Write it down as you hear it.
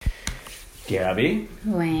Gabby.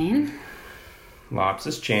 Wayne. Lots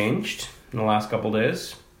has changed in the last couple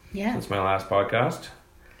days. Yeah. Since my last podcast.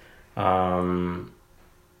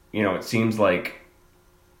 It seems like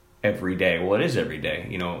every day, well, it is every day,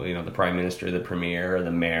 the Prime Minister, the Premier,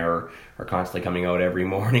 the Mayor are constantly coming out every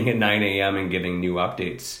morning at 9 a.m. and giving new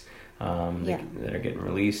updates that are getting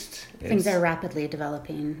released. Things are rapidly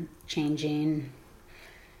developing, changing.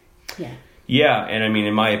 Yeah. Yeah, and I mean,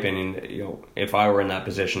 in my opinion, if I were in that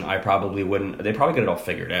position, I probably wouldn't. They probably get it all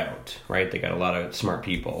figured out, right? They got a lot of smart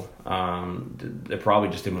people. They probably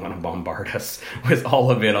just didn't want to bombard us with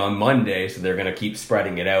all of it on Monday, so they're going to keep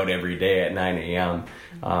spreading it out every day at 9 a.m.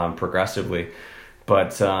 Progressively.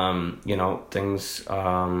 But things.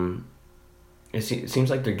 It seems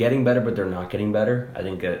like they're getting better, but they're not getting better. I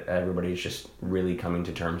think that everybody's just really coming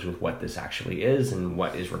to terms with what this actually is and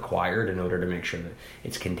what is required in order to make sure that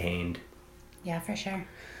it's contained. Yeah, for sure.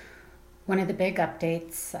 One of the big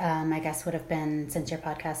updates, I guess, would have been since your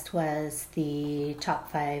podcast was the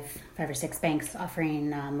top five or six banks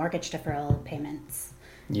offering mortgage deferral payments.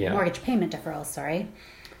 Yeah. Mortgage payment deferrals, sorry.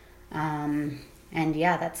 And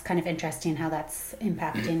yeah, that's kind of interesting how that's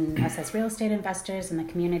impacting us as real estate investors in the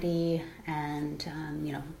community and,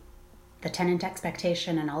 the tenant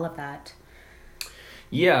expectation and all of that.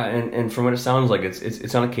 Yeah, and from what it sounds like,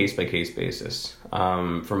 it's on a case-by-case basis.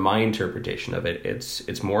 From my interpretation of it,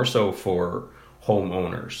 it's more so for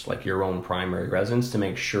homeowners, like your own primary residence, to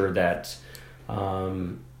make sure that,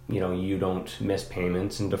 you don't miss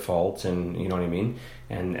payments and default, and you know what I mean?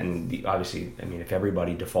 Obviously, I mean, if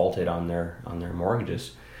everybody defaulted on their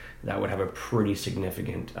mortgages, that would have a pretty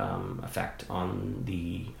significant effect on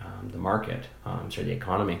the market, the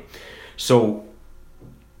economy. So...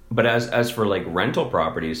 But as for like rental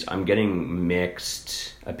properties, I'm getting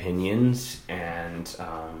mixed opinions and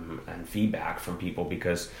feedback from people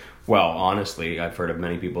because, well, honestly, I've heard of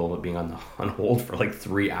many people being on hold for like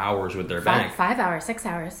 3 hours with their bank. 5 hours, 6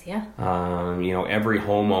 hours, yeah. Every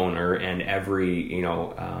homeowner and every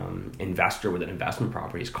investor with an investment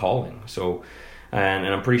property is calling. So, and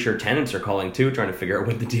I'm pretty sure tenants are calling too, trying to figure out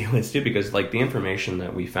what the deal is too, because like the information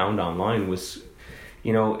that we found online was,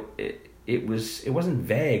 It wasn't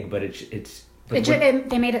vague, but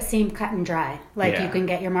they made it seem cut and dry. Like Yeah. You can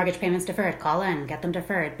get your mortgage payments deferred, call in, get them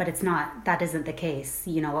deferred, but it's not. That isn't the case.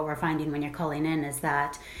 What we're finding when you're calling in is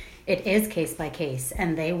that it is case by case,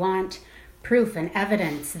 and they want proof and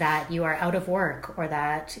evidence that you are out of work, or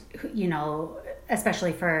that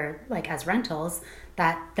especially for like as rentals,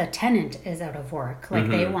 that the tenant is out of work. Like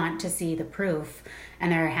They want to see the proof,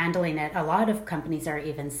 and they're handling it. A lot of companies are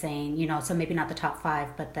even saying, so maybe not the top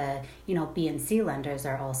five, but the, B and C lenders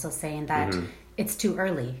are also saying that it's too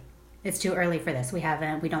early. It's too early for this. We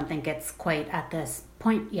don't think it's quite at this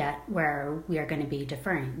point yet where we are going to be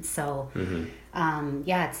deferring. So,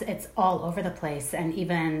 it's all over the place. And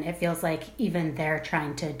even, it feels like even they're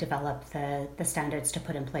trying to develop the standards to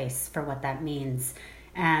put in place for what that means.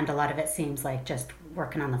 And a lot of it seems like just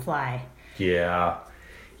working on the fly. Yeah.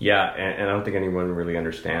 Yeah, and I don't think anyone really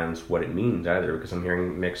understands what it means either, because I'm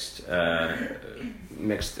hearing mixed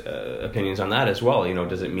opinions on that as well.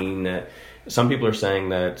 Does it mean that some people are saying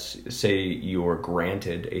that, say you're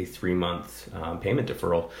granted a 3-month payment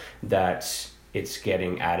deferral, that it's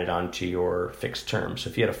getting added onto your fixed term. So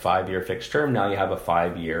if you had a 5-year fixed term, now you have a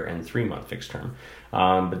 5-year and 3-month fixed term.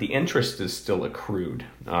 But the interest is still accrued.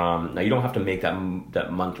 Now you don't have to make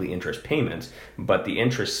that monthly interest payment, but the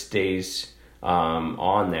interest stays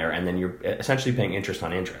on there, and then you're essentially paying interest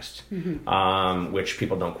on interest, which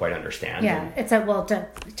people don't quite understand. Yeah,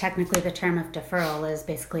 technically the term of deferral is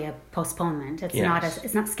basically a postponement.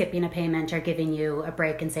 It's not skipping a payment or giving you a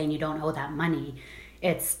break and saying you don't owe that money.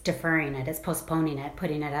 It's deferring it, it's postponing it,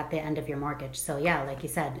 putting it at the end of your mortgage. So yeah, like you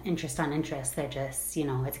said, interest on interest, they're just,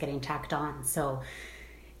 it's getting tacked on. So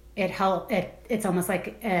it's almost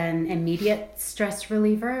like an immediate stress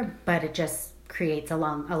reliever, but it just creates a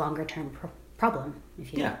longer term problem.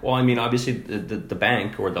 Well, I mean, obviously the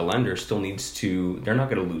bank or the lender still needs to, they're not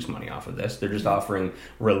going to lose money off of this. They're just offering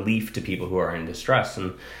relief to people who are in distress,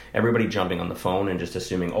 and everybody jumping on the phone and just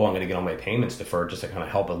assuming, I'm going to get all my payments deferred just to kind of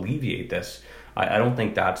help alleviate this. I don't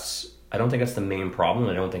think that's the main problem.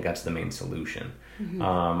 I don't think that's the main solution.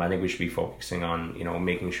 I think we should be focusing on,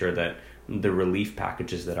 making sure that the relief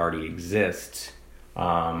packages that already exist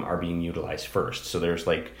are being utilized first. So there's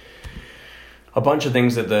like a bunch of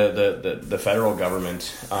things that the federal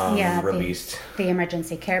government released. The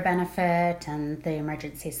emergency care benefit and the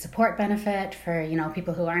emergency support benefit for,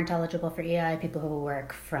 people who aren't eligible for EI, people who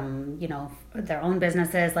work from, their own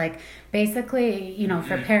businesses. Like basically,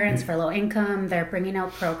 for parents, for low income, they're bringing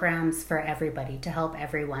out programs for everybody to help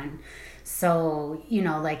everyone. So,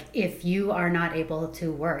 like if you are not able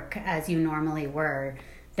to work as you normally were,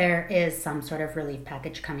 there is some sort of relief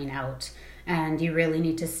package coming out. And you really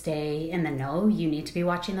need to stay in the know. You need to be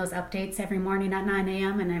watching those updates every morning at 9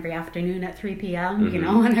 a.m. and every afternoon at 3 p.m.,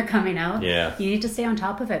 when they're coming out. Yeah. You need to stay on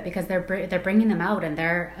top of it because they're bringing them out and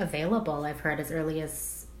they're available, I've heard, as early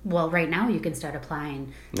as, right now you can start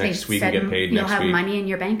applying. Next week you get paid you'll next have week. money in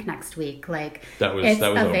your bank next week. Like, that was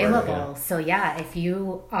available. Over, yeah. So yeah, if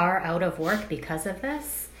you are out of work because of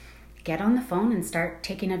this, get on the phone and start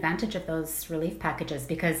taking advantage of those relief packages,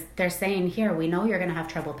 because they're saying here, we know you're going to have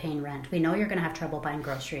trouble paying rent. We know you're going to have trouble buying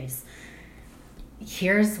groceries.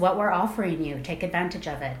 Here's what we're offering you. Take advantage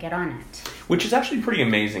of it. Get on it. Which is actually pretty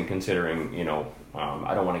amazing considering,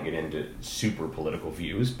 I don't want to get into super political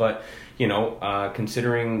views, but,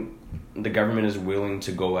 considering the government is willing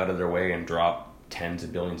to go out of their way and drop tens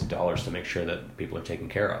of billions of dollars to make sure that people are taken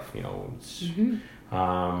care of,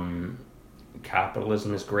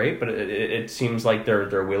 capitalism is great, but it seems like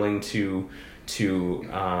they're willing to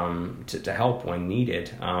help when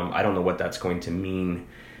needed. I don't know what that's going to mean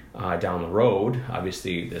down the road.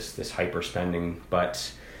 Obviously, this hyper spending,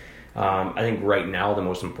 but I think right now the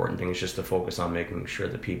most important thing is just to focus on making sure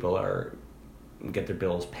that people get their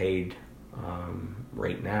bills paid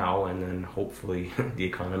right now, and then hopefully the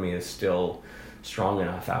economy is still strong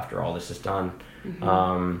enough after all this is done.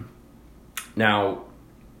 Now,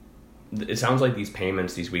 it sounds like these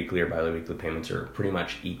payments, these weekly or bi-weekly payments, are pretty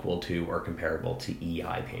much equal to or comparable to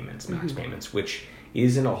EI payments, max payments, which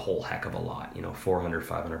isn't a whole heck of a lot, $400,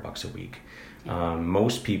 $500 a week.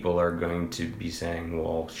 Most people are going to be saying,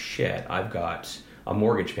 well, shit, I've got a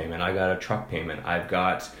mortgage payment, I got a truck payment, I've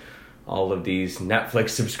got all of these Netflix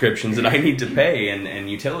subscriptions that I need to pay, and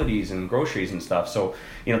utilities and groceries and stuff. So,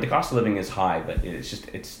 the cost of living is high, but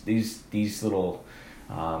it's these little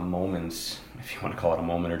moments, if you want to call it a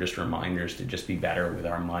moment, or just reminders to just be better with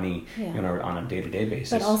our money on a day-to-day basis.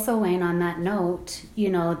 But also, Wayne, on that note,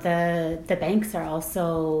 the banks are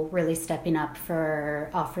also really stepping up for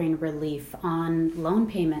offering relief on loan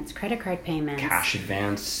payments, credit card payments. Cash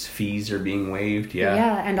advance fees are being waived,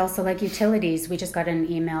 Yeah, and also like utilities. We just got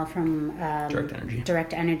an email from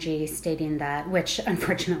Direct Energy stating that, which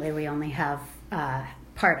unfortunately we only have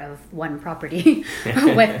part of one property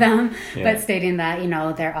with them, but stating that,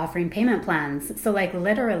 they're offering payment plans. So like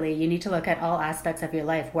literally you need to look at all aspects of your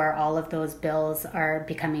life where all of those bills are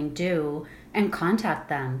becoming due and contact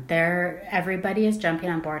them. Everybody is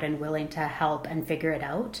jumping on board and willing to help and figure it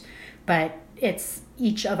out, but it's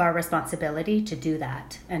each of our responsibility to do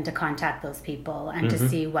that and to contact those people and to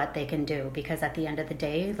see what they can do, because at the end of the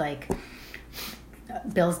day, like,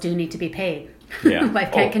 bills do need to be paid.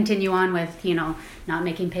 Life can't continue on with, not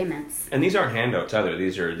making payments. And these aren't handouts either.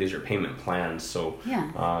 These are payment plans. So,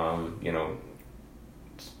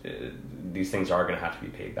 these things are going to have to be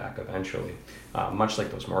paid back eventually. Much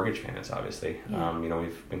like those mortgage payments, obviously.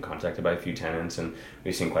 We've been contacted by a few tenants, and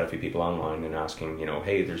we've seen quite a few people online and asking,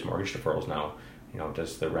 hey, there's mortgage deferrals now.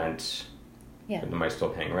 Does the rent, am I still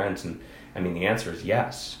paying rent? And I mean, the answer is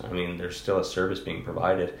yes. I mean, there's still a service being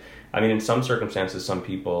provided. I mean, in some circumstances, some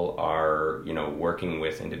people are, working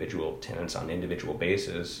with individual tenants on an individual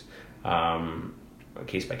basis,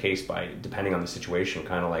 case by case, depending on the situation,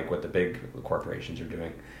 kind of like what the big corporations are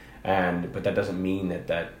doing. But that doesn't mean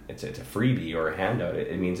that it's a freebie or a handout.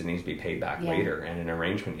 It means it needs to be paid back later, and an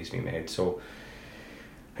arrangement needs to be made. So,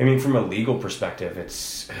 I mean, from a legal perspective,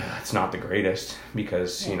 it's not the greatest,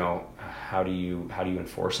 because how do you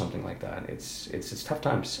enforce something like that? It's tough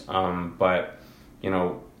times. But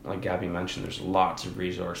like Gabby mentioned, there's lots of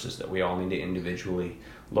resources that we all need to individually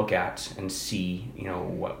look at and see,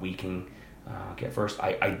 what we can get first.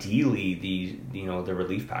 Ideally, the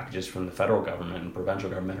relief packages from the federal government and provincial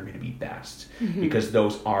government are going to be best, because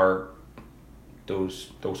those are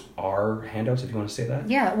handouts, if you want to say that.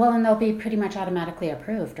 Yeah, well, and they'll be pretty much automatically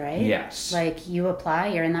approved, right? Yes. Like, you apply,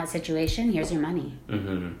 you're in that situation, here's your money.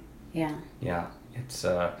 Yeah. It's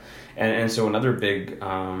and so another big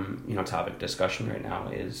topic discussion right now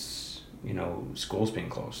is schools being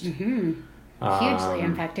closed. Hugely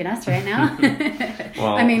impacting us right now.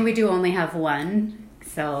 Well, I mean, we do only have one,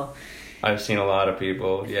 so I've seen a lot of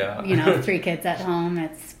people. 3 kids at home.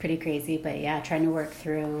 It's pretty crazy, but trying to work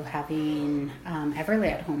through having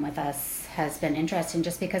Everly at home with us has been interesting,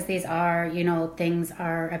 just because these are things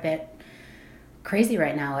are a bit crazy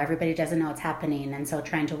right now. Everybody doesn't know what's happening, and so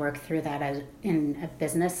trying to work through that as in a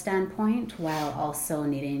business standpoint, while also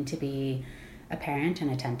needing to be a parent and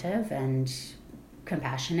attentive and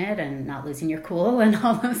compassionate and not losing your cool and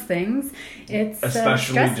all those things. It's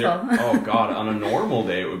especially stressful. Oh God, on a normal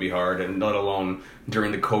day it would be hard, and let alone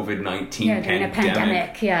during the COVID-19 during a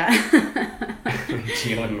pandemic.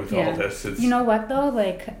 Dealing with all this. You know what though?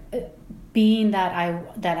 Like, being that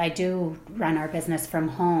I do run our business from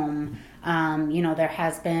home, there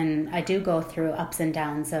has been, I do go through ups and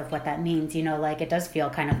downs of what that means. Like, it does feel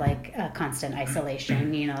kind of like a constant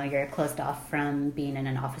isolation. You're closed off from being in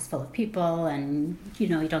an office full of people, and you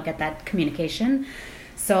don't get that communication.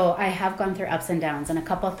 So I have gone through ups and downs, and a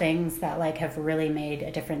couple things that like have really made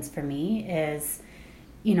a difference for me is,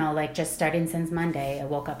 like just starting since Monday, I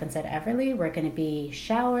woke up and said, Everly, we're going to be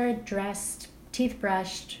showered, dressed, teeth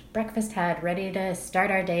brushed, breakfast had, ready to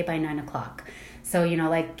start our day by 9:00. So,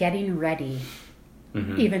 like getting ready,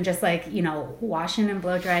 even just like, washing and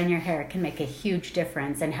blow drying your hair can make a huge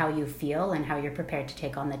difference in how you feel and how you're prepared to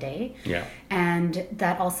take on the day. Yeah. And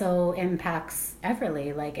that also impacts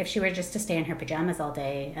Everly. Like, if she were just to stay in her pajamas all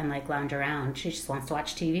day and like lounge around, she just wants to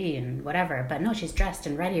watch TV and whatever. But no, she's dressed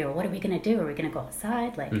and ready. Or what are we going to do? Are we going to go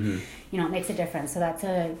outside? Like, it makes a difference. So that's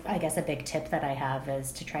I guess a big tip that I have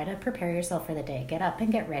is to try to prepare yourself for the day. Get up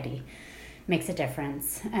and get ready. Makes a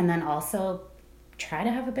difference. And then also try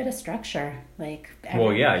to have a bit of structure. Like,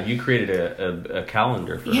 you created a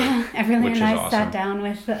calendar for her. Everly and I awesome. Sat down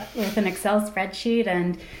with an Excel spreadsheet,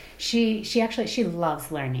 and she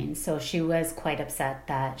loves learning, so she was quite upset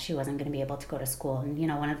that she wasn't going to be able to go to school. And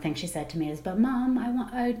one of the things she said to me is, "But Mom, I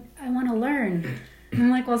want to learn." I'm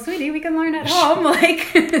like, well, sweetie, we can learn at home. Like,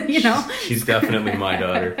 She's definitely my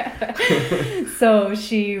daughter. So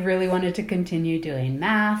she really wanted to continue doing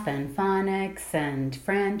math and phonics and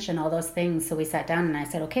French and all those things. So we sat down and I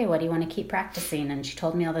said, okay, what do you want to keep practicing? And she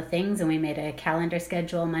told me all the things, and we made a calendar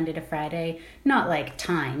schedule Monday to Friday. Not like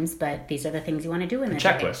times, but these are the things you want to do in the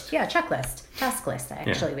checklist. day. Yeah, checklist. Task list,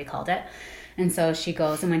 actually, we called it. And so she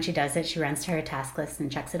goes, and when she does it, she runs to her task list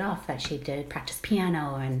and checks it off, that she did practice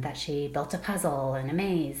piano and that she built a puzzle and a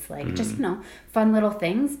maze. Like, just, fun little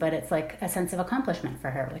things, but it's like a sense of accomplishment for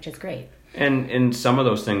her, which is great. And some of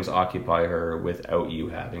those things occupy her without you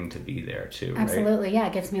having to be there too, right? Absolutely, yeah.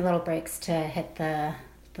 It gives me little breaks to hit the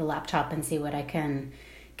laptop and see what I can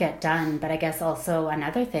get done. But I guess also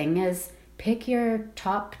another thing is pick your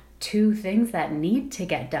top 2 things that need to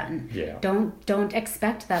get done. Yeah. Don't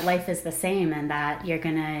expect that life is the same and that you're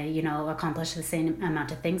gonna, accomplish the same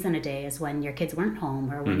amount of things in a day as when your kids weren't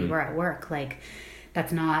home or when you were at work. Like,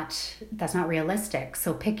 that's not realistic.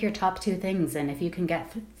 So pick your top 2 things, and if you can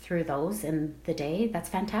get through those in the day, that's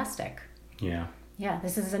fantastic. Yeah. Yeah,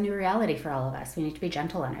 this is a new reality for all of us. We need to be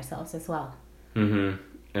gentle on ourselves as well.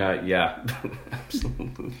 Yeah,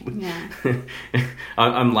 absolutely. Yeah.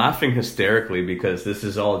 I'm laughing hysterically because this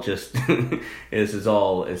is all just,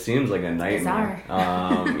 it seems like a nightmare.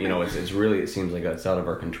 It's really, it seems like it's out of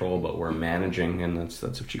our control, but we're managing, and that's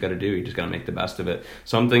what you got to do. You just got to make the best of it.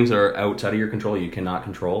 Some things are outside of your control, you cannot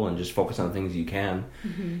control, and just focus on the things you can.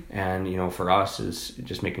 And, for us is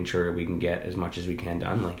just making sure we can get as much as we can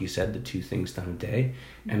done. Like you said, the 2 things done a day,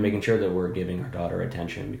 and making sure that we're giving our daughter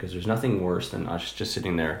attention, because there's nothing worse than us just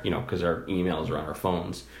sitting there, because our emails are on our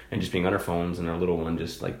phones, and just being on our phones, and our little one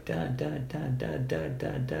just like dad.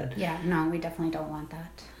 Yeah, no, we definitely don't want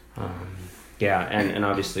that. And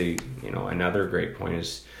obviously, another great point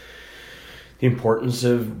is the importance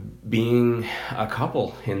of being a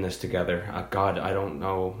couple in this together. God, I don't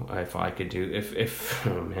know if I could do if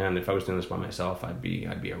I was doing this by myself, I'd be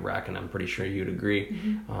a wreck, and I'm pretty sure you'd agree.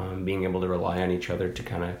 Being able to rely on each other to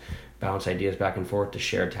kind of bounce ideas back and forth, to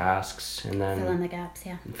share tasks, and then fill in the gaps.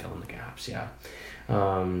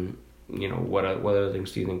 What other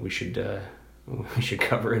things do you think we should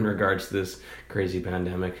cover in regards to this crazy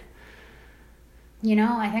pandemic?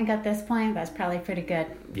 I think at this point that's probably pretty good.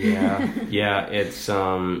 Yeah. It's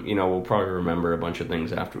we'll probably remember a bunch of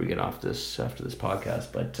things after we get off this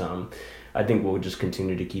podcast, but I think we'll just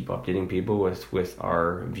continue to keep updating people with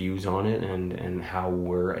our views on it and how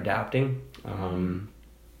we're adapting.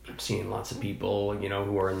 I'm seeing lots of people,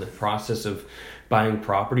 who are in the process of buying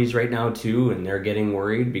properties right now too, and they're getting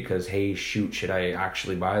worried because, hey, shoot, should I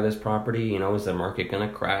actually buy this property? Is the market going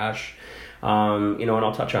to crash? And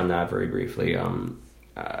I'll touch on that very briefly.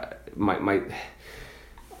 I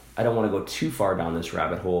don't want to go too far down this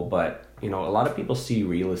rabbit hole, but a lot of people see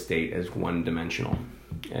real estate as one-dimensional.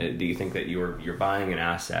 Do you think that you're buying an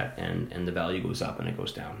asset and the value goes up and it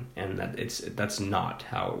goes down, and that's not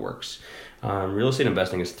how it works? Real estate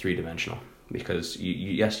investing is 3-dimensional, because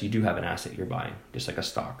you do have an asset you're buying, just like a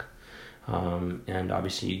stock, and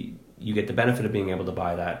obviously you get the benefit of being able to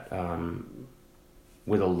buy that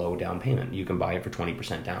with a low down payment. You can buy it for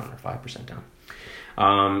 20% down or 5% down.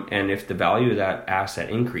 And if the value of that asset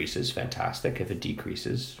increases, fantastic. If it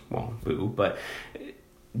decreases, well, boo. But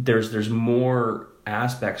there's more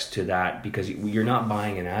aspects to that, because you're not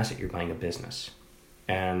buying an asset, you're buying a business.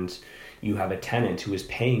 And you have a tenant who is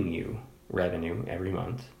paying you revenue every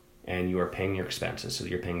month, and you are paying your expenses. So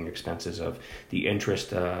you're paying your expenses of the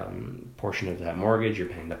interest portion of that mortgage, you're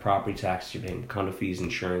paying the property tax, you're paying condo fees,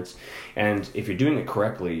 insurance. And if you're doing it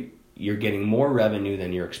correctly, you're getting more revenue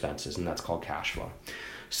than your expenses, and that's called cash flow.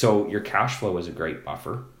 So your cash flow is a great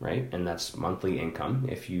buffer, right? And that's monthly income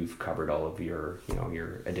if you've covered all of your,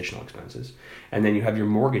 your additional expenses. And then you have your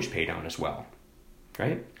mortgage pay down as well,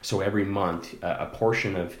 right? So every month, a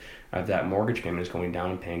portion of that mortgage payment is going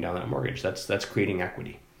down and paying down that mortgage. That's creating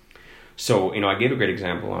equity. So, I gave a great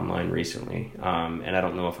example online recently, and I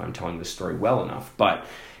don't know if I'm telling this story well enough, but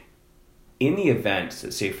in the event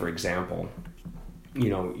that, say, for example,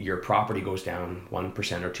 your property goes down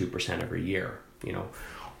 1% or 2% every year,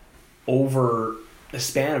 over the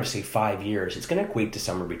span of, say, 5 years, it's going to equate to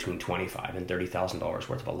somewhere between $25,000 and $30,000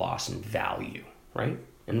 worth of a loss in value, right?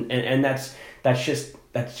 And that's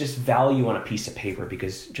just value on a piece of paper,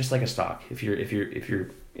 because just like a stock, if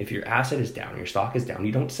your asset is down, your stock is down,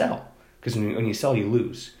 you don't sell, because when you sell, you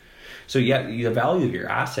lose. So yeah, the value of your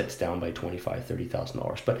asset's down by $25,000,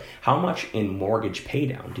 $30,000. But how much in mortgage pay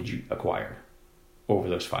down did you acquire over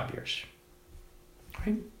those 5 years?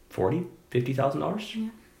 Right? $40,000,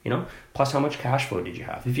 $50,000? Yeah. Plus how much cash flow did you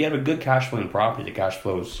have? If you have a good cash flow in property, the cash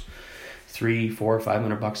flow's $300, $400,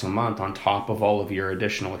 $500 a month on top of all of your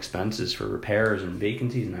additional expenses for repairs and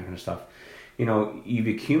vacancies and that kind of stuff. You've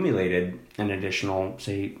accumulated an additional,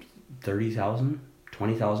 say, $30,000,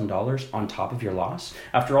 $20,000 on top of your loss.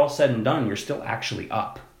 After all said and done, you're still actually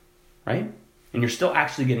up, right? And you're still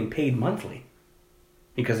actually getting paid monthly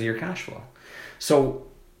because of your cash flow. So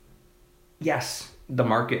yes, the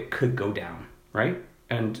market could go down, right?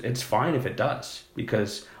 And it's fine if it does,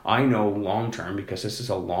 because I know long-term, because this is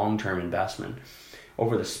a long-term investment,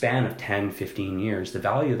 over the span of 10, 15 years, the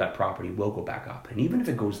value of that property will go back up. And even if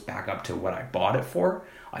it goes back up to what I bought it for,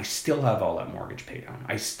 I still have all that mortgage pay down.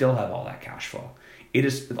 I still have all that cash flow. It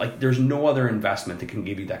is like, there's no other investment that can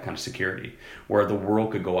give you that kind of security, where the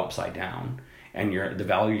world could go upside down and the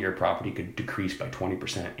value of your property could decrease by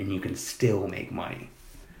 20% and you can still make money,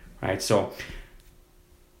 right? So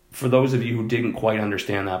for those of you who didn't quite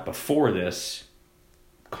understand that before this,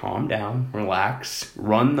 calm down, relax,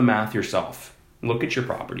 run the math yourself. Look at your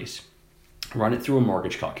properties, run it through a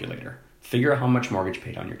mortgage calculator, figure out how much mortgage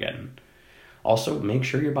pay down you're getting. Also, make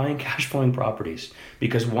sure you're buying cash flowing properties,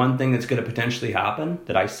 because one thing that's going to potentially happen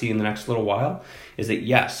that I see in the next little while is that,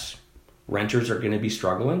 yes, renters are going to be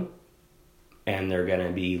struggling and they're going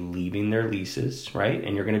to be leaving their leases, right?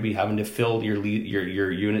 And you're going to be having to fill your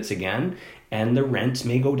units again, and the rents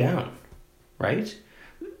may go down, right?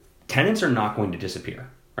 Tenants are not going to disappear,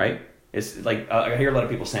 right? It's like, I hear a lot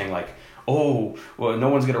of people saying like, oh, well, no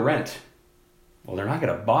one's going to rent. Well, they're not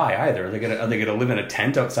going to buy either. Are they going to live in a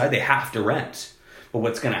tent outside? They have to rent. But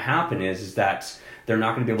what's going to happen is that they're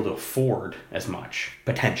not going to be able to afford as much,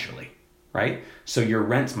 potentially, right? So your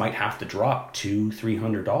rents might have to drop $200,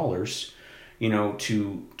 $300,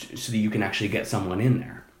 so that you can actually get someone in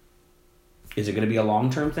there. Is it going to be a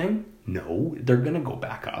long-term thing? No, they're going to go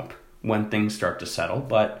back up when things start to settle.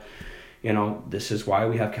 But, this is why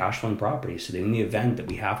we have cash flowing properties. So that in the event that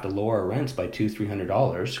we have to lower our rents by $200,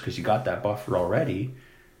 $300, because you got that buffer already,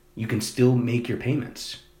 you can still make your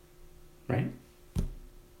payments, right?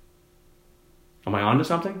 Am I on to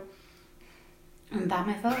something? And that,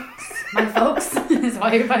 my folks, is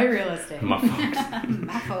why you buy real estate. My folks.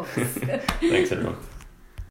 My folks. Thanks, everyone.